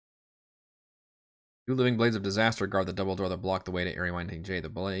 2 living blades of disaster guard the double door that block the way to Area Winding J. The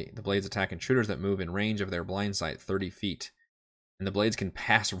blades attack intruders that move in range of their blind sight 30 feet. And the blades can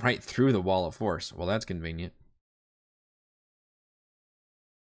pass right through the wall of force. Well, that's convenient.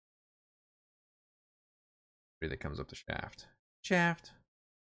 That comes up the shaft. Shaft.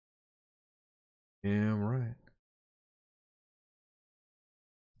 Yeah, right.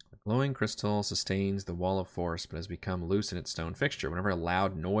 The glowing crystal sustains the wall of force, but has become loose in its stone fixture. Whenever a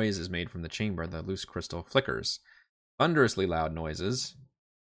loud noise is made from the chamber, the loose crystal flickers. Thunderously loud noises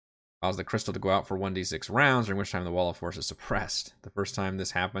cause the crystal to go out for 1d6 rounds, during which time the wall of force is suppressed. The first time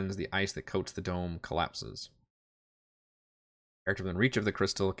this happens, the ice that coats the dome collapses. Character within reach of the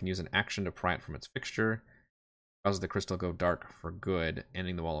crystal can use an action to pry it from its fixture. Causes the crystal go dark for good,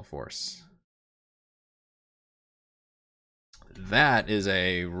 ending the wall of force. That is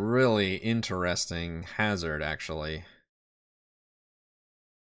a really interesting hazard, actually.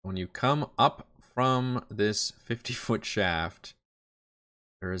 When you come up from this 50-foot shaft,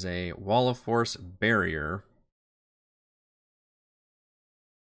 there is a wall of force barrier.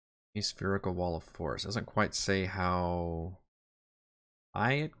 A spherical wall of force. It doesn't quite say how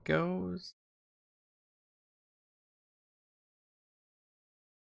high it goes.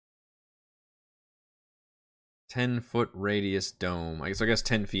 "10-foot radius dome." I guess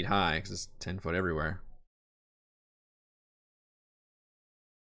 10 feet high, because it's 10 foot everywhere.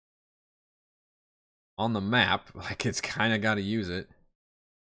 On the map, like, it's kind of got to use it.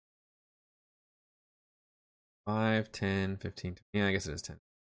 5, 10, 15. Yeah, I guess it is 10.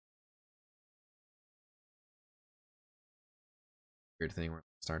 Weird thing where it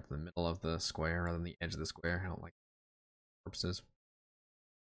starts in the middle of the square rather than the edge of the square. I don't like purposes.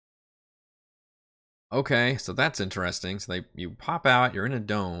 Okay, so that's interesting. So you pop out, you're in a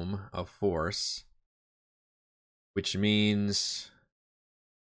dome of force, which means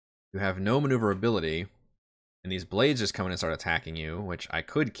you have no maneuverability, and these blades just come in and start attacking you, which I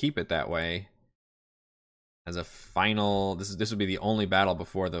could keep it that way as a final. This would be the only battle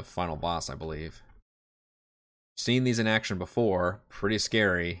before the final boss, I believe. Seen these in action before. Pretty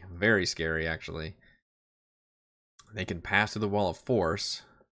scary. Very scary, actually. They can pass through the wall of force,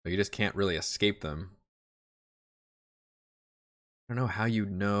 but you just can't really escape them. I don't know how you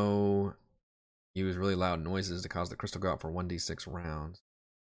know use really loud noises to cause the crystal go out for 1d6 rounds.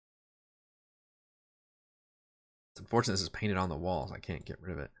 It's unfortunate this is painted on the walls. I can't get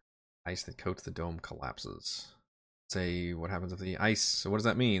rid of it. Ice that coats the dome collapses. Say, what happens if the ice... So what does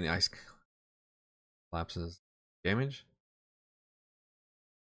that mean? The ice collapses. Damage?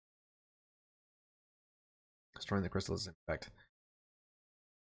 Destroying the crystal is in effect.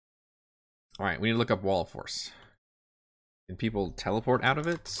 Alright, we need to look up wall of force. Can people teleport out of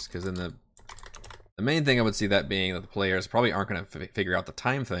it? Because then the main thing I would see that being that the players probably aren't going to figure out the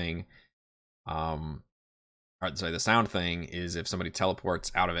time thing. Or sorry, the sound thing is if somebody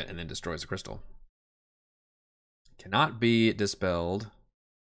teleports out of it and then destroys the crystal. Cannot be dispelled.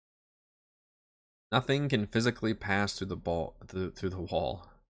 Nothing can physically pass through the wall.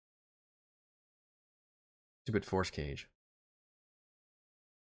 Stupid force cage.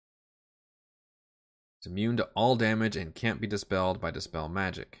 It's immune to all damage and can't be dispelled by dispel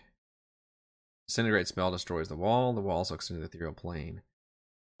magic. Disintegrate spell destroys the wall. The wall also extends to the ethereal plane.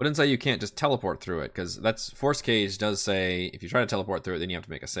 But didn't say you can't just teleport through it, because that's force cage does say if you try to teleport through it, then you have to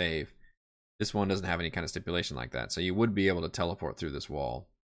make a save. This one doesn't have any kind of stipulation like that, so you would be able to teleport through this wall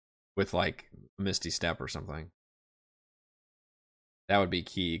with like a Misty Step or something. That would be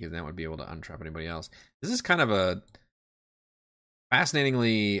key, because that would be able to untrap anybody else. This is kind of a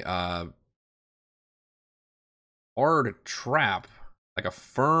fascinatingly hard trap, like a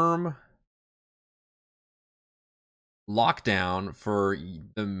firm lockdown for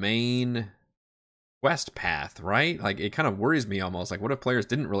the main quest path, right? Like, it kind of worries me almost. Like, what if players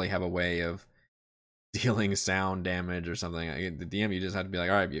didn't really have a way of dealing sound damage or something? Like, the DM, you just had to be like,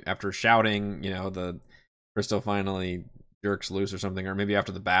 all right, after shouting, you know, the crystal finally jerks loose or something, or maybe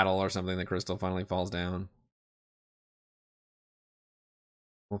after the battle or something, the crystal finally falls down.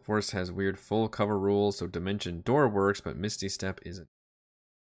 Full Force has weird full cover rules, so Dimension Door works, but Misty Step isn't.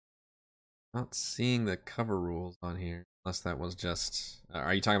 Not seeing the cover rules on here, unless that was just...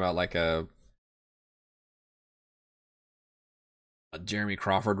 Are you talking about like a Jeremy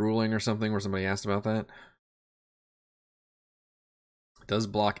Crawford ruling or something where somebody asked about that? It does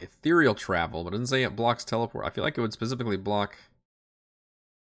block ethereal travel, but it doesn't say it blocks teleport. I feel like it would specifically block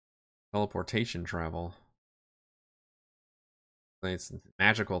teleportation travel. It's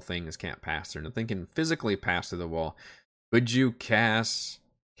magical things can't pass through. Nothing can physically pass through the wall. Could you cast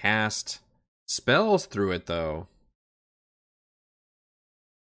spells through it though?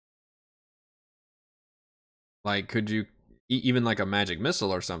 Like, could you even like a magic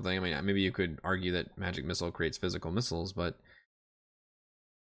missile or something? I mean, maybe you could argue that magic missile creates physical missiles, but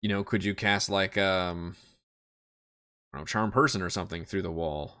could you cast like I don't know, charm person or something through the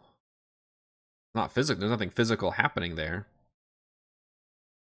wall? Not physical. There's nothing physical happening there.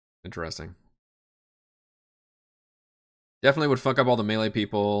 Interesting. Definitely would fuck up all the melee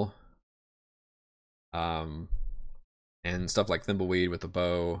people. Um, and stuff like Thimbleweed with the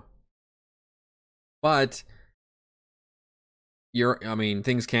bow. But I mean,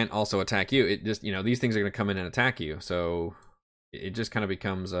 things can't also attack you. It just, these things are going to come in and attack you. So it just kind of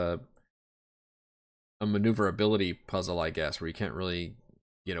becomes a maneuverability puzzle, I guess, where you can't really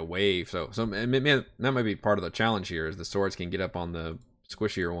get away. So that might be part of the challenge here, is the swords can get up on the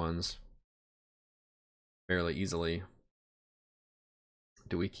squishier ones fairly easily.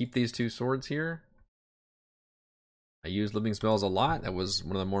 Do we keep these two swords here? I used living spells a lot. That was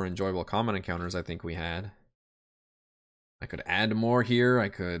one of the more enjoyable common encounters I think we had. I could add more here. I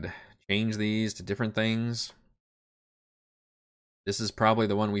could change these to different things. This is probably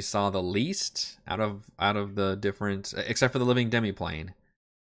the one we saw the least out of the different, except for the living demiplane.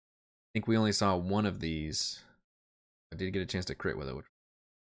 I think we only saw one of these. I did get a chance to crit with it.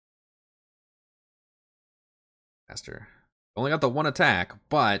 Faster. Only got the one attack,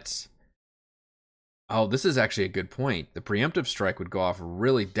 but oh, this is actually a good point. The preemptive strike would go off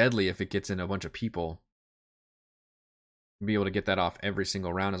really deadly if it gets in a bunch of people. Be able to get that off every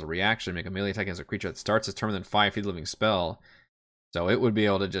single round as a reaction, make a melee attack against a creature that starts its turn within 5 feet of the living spell. So it would be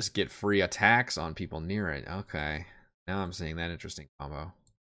able to just get free attacks on people near it. Okay. Now I'm seeing that interesting combo.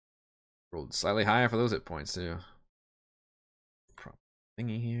 Rolled slightly higher for those hit points too.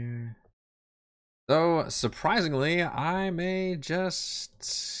 Thingy here. So surprisingly, I may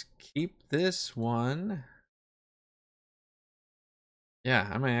just keep this one. Yeah,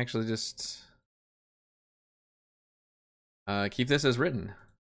 I might actually just keep this as written.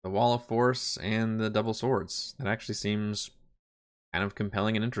 The Wall of Force and the Double Swords. That actually seems kind of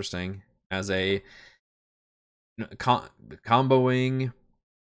compelling and interesting as a comboing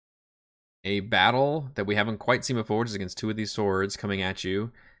a battle that we haven't quite seen before, which is against two of these swords coming at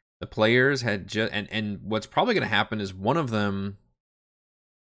you. The players had just and what's probably going to happen is one of them,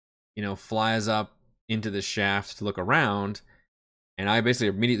 flies up into the shaft to look around, and I basically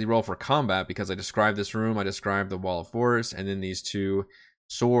immediately roll for combat because I described this room, I described the Wall of Force, and then these two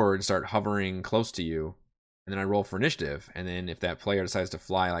swords start hovering close to you, and then I roll for initiative, and then if that player decides to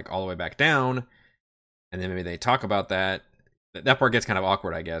fly like all the way back down, and then maybe they talk about that part gets kind of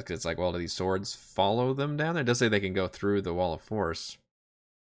awkward, I guess, because it's like, well, do these swords follow them down there? It does say they can go through the Wall of Force,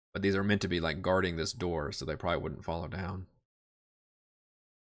 but these are meant to be like guarding this door, so they probably wouldn't follow down.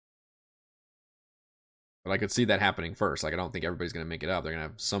 But I could see that happening first. Like, I don't think everybody's going to make it up. They're going to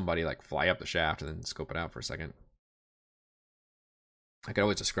have somebody like fly up the shaft and then scope it out for a second. I could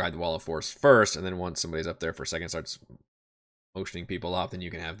always describe the Wall of Force first, and then once somebody's up there for a second, starts motioning people up, then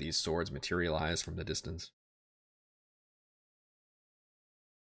you can have these swords materialize from the distance.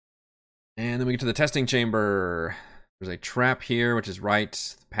 And then we get to the testing chamber. There's a trap here, which is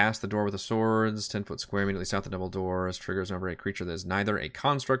right past the door with the swords. 10-foot square immediately south of the double doors. Triggers whenever a creature that is neither a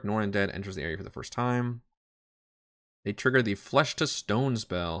construct nor undead enters the area for the first time. They trigger the flesh to stone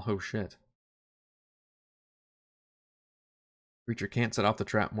spell. Oh shit. Creature can't set off the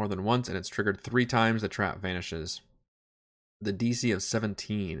trap more than once, and it's triggered 3 times. The trap vanishes. The DC of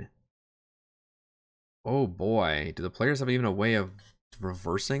 17. Oh boy. Do the players have even a way of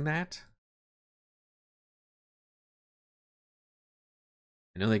reversing that?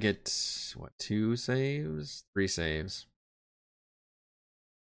 I know they get, what, 2 saves? 3 saves.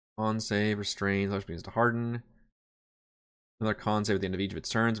 Con save, restrain, which begins to harden. Another con save at the end of each of its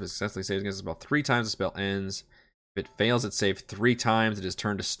turns. If it successfully saves against the spell 3 times, the spell ends. If it fails its save 3 times, it is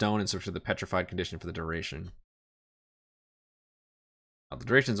turned to stone and switches to the petrified condition for the duration. The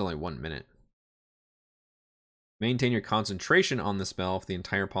duration is only 1 minute. Maintain your concentration on the spell for the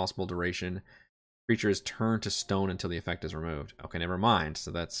entire possible duration. Creature is turned to stone until the effect is removed. Okay, never mind.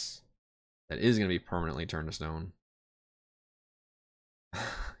 So that is going to be permanently turned to stone.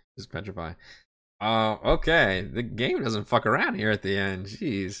 Just petrify. Okay. The game doesn't fuck around here at the end.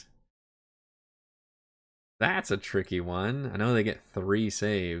 Jeez. That's a tricky one. I know they get 3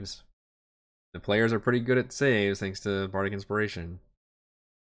 saves. The players are pretty good at saves thanks to Bardic Inspiration.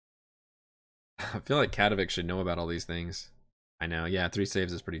 I feel like Katovic should know about all these things. I know, yeah, 3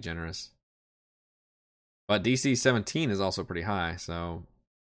 saves is pretty generous. But DC 17 is also pretty high, so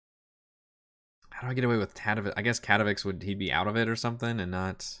how do I get away with Katovic? I guess Katovic he'd be out of it or something and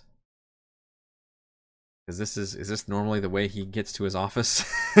not. Because is this normally the way he gets to his office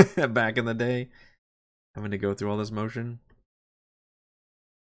back in the day? Having to go through all this motion?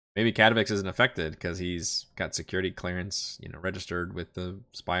 Maybe Katovic isn't affected because he's got security clearance, registered with the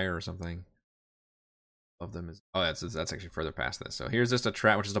Spire or something. Of them is that's actually further past this. So here's just a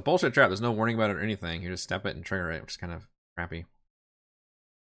trap, which is a bullshit trap. There's no warning about it or anything. You just step it and trigger it, which is kind of crappy.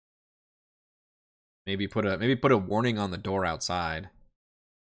 Maybe put a warning on the door outside.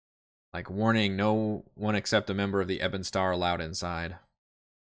 Like, warning, no one except a member of the Ebon Star allowed inside.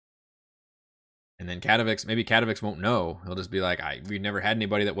 And then maybe Katovic won't know. He'll just be like, we've never had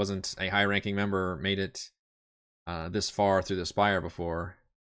anybody that wasn't a high-ranking member made it this far through the Spire before.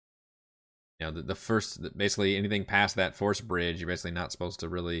 The first, basically anything past that force bridge, you're basically not supposed to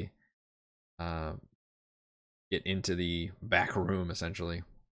really get into the back room, essentially.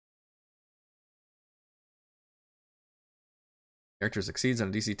 Character succeeds on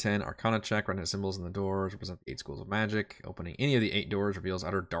a DC 10 Arcana check. Random symbols in the doors represent the 8 schools of magic. Opening any of the 8 doors reveals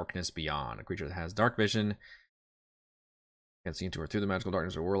utter darkness beyond. A creature that has dark vision can't see into or through the magical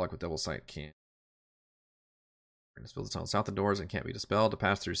darkness, or warlock with devil sight can't. Darkness fills the tunnel south of doors and can't be dispelled. To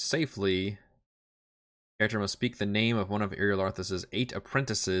pass through safely, the character must speak the name of one of Ariel Arthas's 8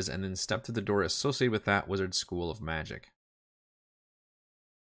 apprentices and then step through the door associated with that wizard's school of magic.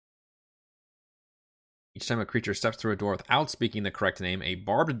 Each time a creature steps through a door without speaking the correct name, a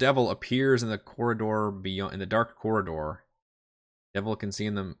barbed devil appears in the corridor beyond, in the dark corridor. Devil can see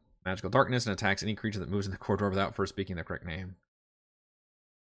in the magical darkness and attacks any creature that moves in the corridor without first speaking the correct name.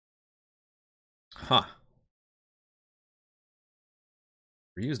 Huh.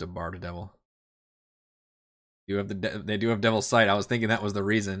 We used a barbed devil. They do have Devil's Sight. I was thinking that was the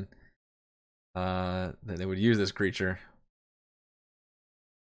reason that they would use this creature.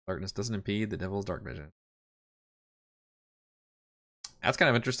 Darkness doesn't impede the devil's dark vision. That's kind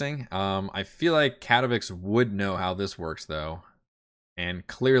of interesting. I feel like Katovic would know how this works, though. And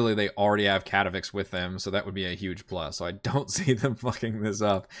clearly they already have Katovic with them, so that would be a huge plus. So I don't see them fucking this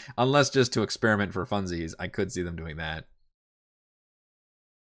up. Unless just to experiment for funsies. I could see them doing that.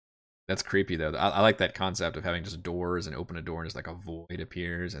 That's creepy, though. I like that concept of having just doors and open a door and just like a void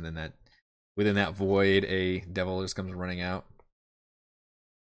appears. And then within that void, a devil just comes running out.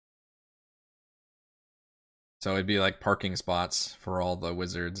 So it'd be like parking spots for all the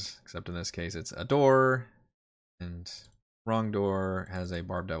wizards, except in this case it's a door, and wrong door has a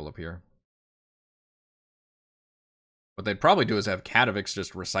barbed devil appear. What they'd probably do is have Katovic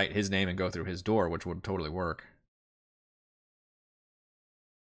just recite his name and go through his door, which would totally work.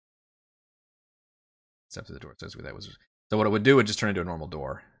 Step through the door. Says that was. So what it would do would just turn into a normal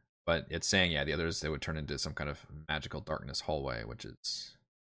door. But it's saying, yeah, the others, they would turn into some kind of magical darkness hallway, which is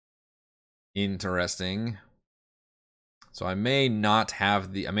interesting. So I may not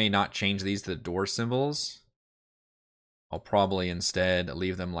change these to the door symbols. I'll probably instead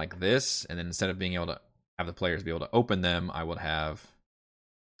leave them like this, and then instead of being able to have the players be able to open them, I would have,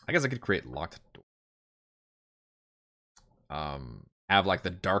 I guess I could create locked door. Have like the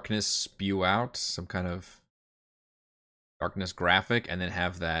darkness spew out some kind of darkness graphic, and then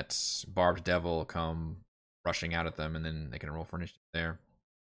have that barbed devil come rushing out at them, and then they can roll for initiative there.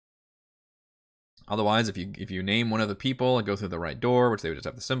 Otherwise, if you name one of the people and go through the right door, which they would just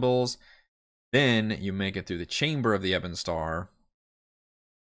have the symbols, then you make it through the chamber of the Ebon Star.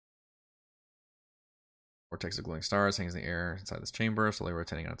 Vortex of glowing stars hangs in the air inside this chamber, slowly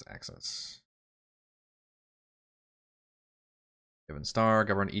rotating on its axis. Ebon Star,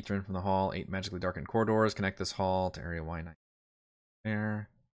 govern Ethren from the hall. 8 magically darkened corridors connect this hall to area Y9. There.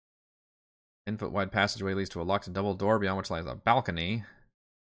 10-foot wide passageway leads to a locked double door beyond which lies a balcony.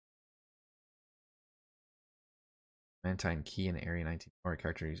 Mantine key in area 19. Or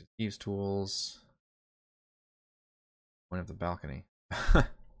character uses thieves' tools. One of the balcony. You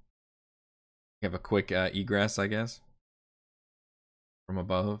have a quick egress, I guess, from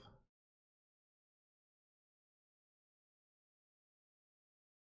above.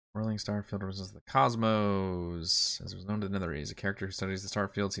 Whirling Starfield resists the cosmos. As it was known to the Netherese, a character who studies the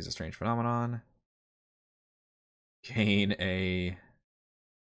starfield sees a strange phenomenon. Gain a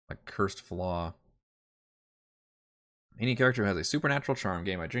cursed flaw. Any character who has a supernatural charm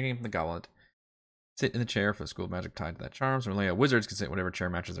gained by drinking from the goblet. Sit in the chair for the school of magic tied to that charm. So only wizards can sit in whatever chair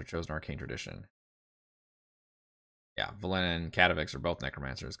matches their chosen arcane tradition. Yeah, Velen and Katovic are both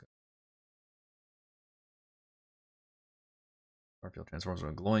necromancers. Starfield transforms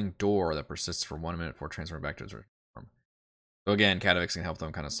into a glowing door that persists for 1 minute before transferring back to its original form. So again, Catavix can help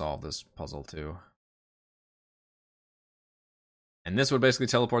them kind of solve this puzzle too. And this would basically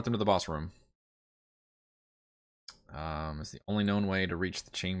teleport them to the boss room. It's the only known way to reach the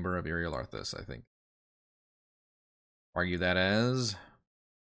chamber of Iriel Arthas, I think. Argue that as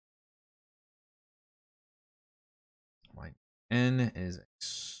white N is a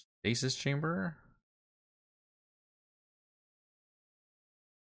stasis chamber.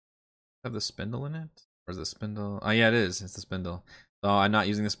 Have the spindle in it? Where's the spindle? Oh yeah, it is. It's the spindle. So I'm not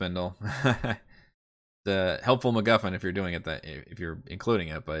using the spindle. The helpful MacGuffin if you're doing it, that if you're including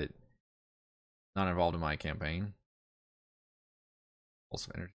it, but not involved in my campaign. Pulse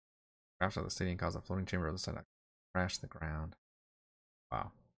of energy. Crash out of the city and cause the floating chamber of the sun to crash the ground.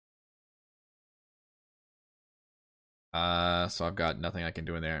 Wow. So I've got nothing I can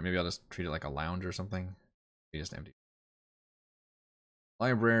do in there. Maybe I'll just treat it like a lounge or something. Be just empty.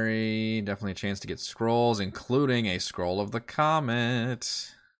 Library, definitely a chance to get scrolls, including a scroll of the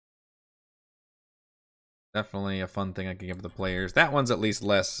comet. Definitely a fun thing I can give the players. That one's at least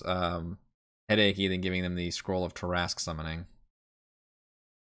less headachy than giving them the scroll of Tarask summoning.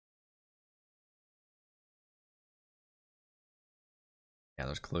 Yeah,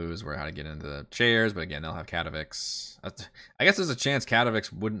 there's clues where how to get into the chairs, but again, they'll have Catavix. I guess there's a chance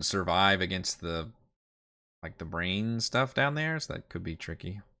Catavix wouldn't survive against the brain stuff down there, so that could be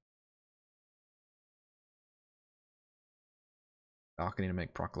tricky. Balcony to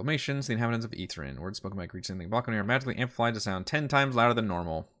make proclamations. The inhabitants of Ethrin. Words spoken by creatures in the balcony are magically amplified to sound 10 times louder than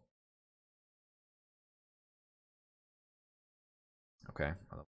normal. Okay.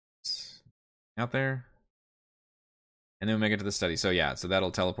 Out there. And then we make it to the study. So yeah, so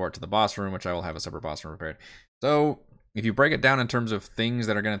that'll teleport to the boss room, which I will have a separate boss room prepared. So if you break it down in terms of things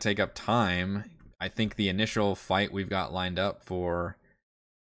that are going to take up time, I think the initial fight we've got lined up for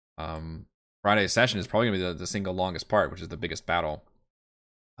Friday's session is probably going to be the single longest part, which is the biggest battle.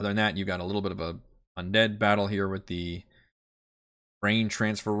 Other than that, you've got a little bit of a undead battle here with the brain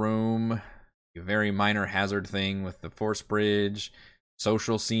transfer room, a very minor hazard thing with the force bridge,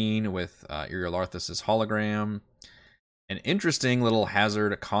 social scene with Iriel Arthas' hologram, an interesting little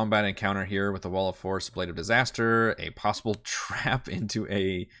hazard combat encounter here with the Wall of Force, Blade of Disaster, a possible trap into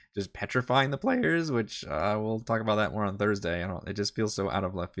a just petrifying the players, which we'll talk about that more on Thursday. It just feels so out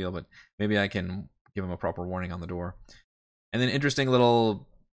of left field, but maybe I can give them a proper warning on the door. And then interesting little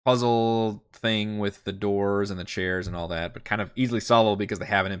puzzle thing with the doors and the chairs and all that, but kind of easily solvable because they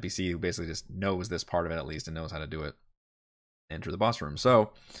have an NPC who basically just knows this part of it at least and knows how to do it. Enter the boss room. So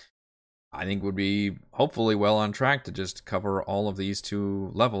I think would be hopefully well on track to just cover all of these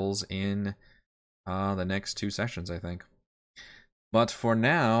 2 levels in the next 2 sessions, I think. But for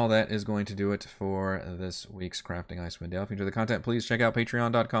now, that is going to do it for this week's Crafting Icewind Dale. If you enjoy the content, please check out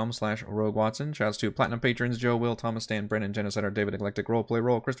patreon.com/RogueWatson. Shouts to Platinum patrons Joe, Will, Thomas, Stan, Brennan, Genocider, David, Eclectic, Roleplay,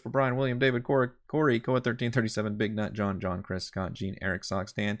 Roll, Christopher, Brian, William, David, Corey, Koa1337, Big Nut, John, Chris, Scott, Gene, Eric,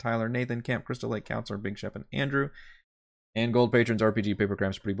 Sox, Dan, Tyler, Nathan, Camp, Crystal Lake, Counselor, Big Shep, and Andrew. And gold patrons RPG,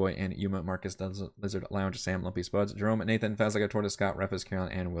 Papercrafts, Pretty Boy, and Yuma, Marcus, Lizard, Lounge, Sam, Lumpy Spuds, Jerome, Nathan, Fazliga, Tortoise, Scott, Refus,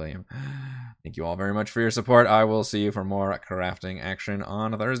 Carolyn, and William. Thank you all very much for your support. I will see you for more crafting action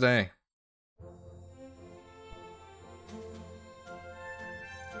on Thursday.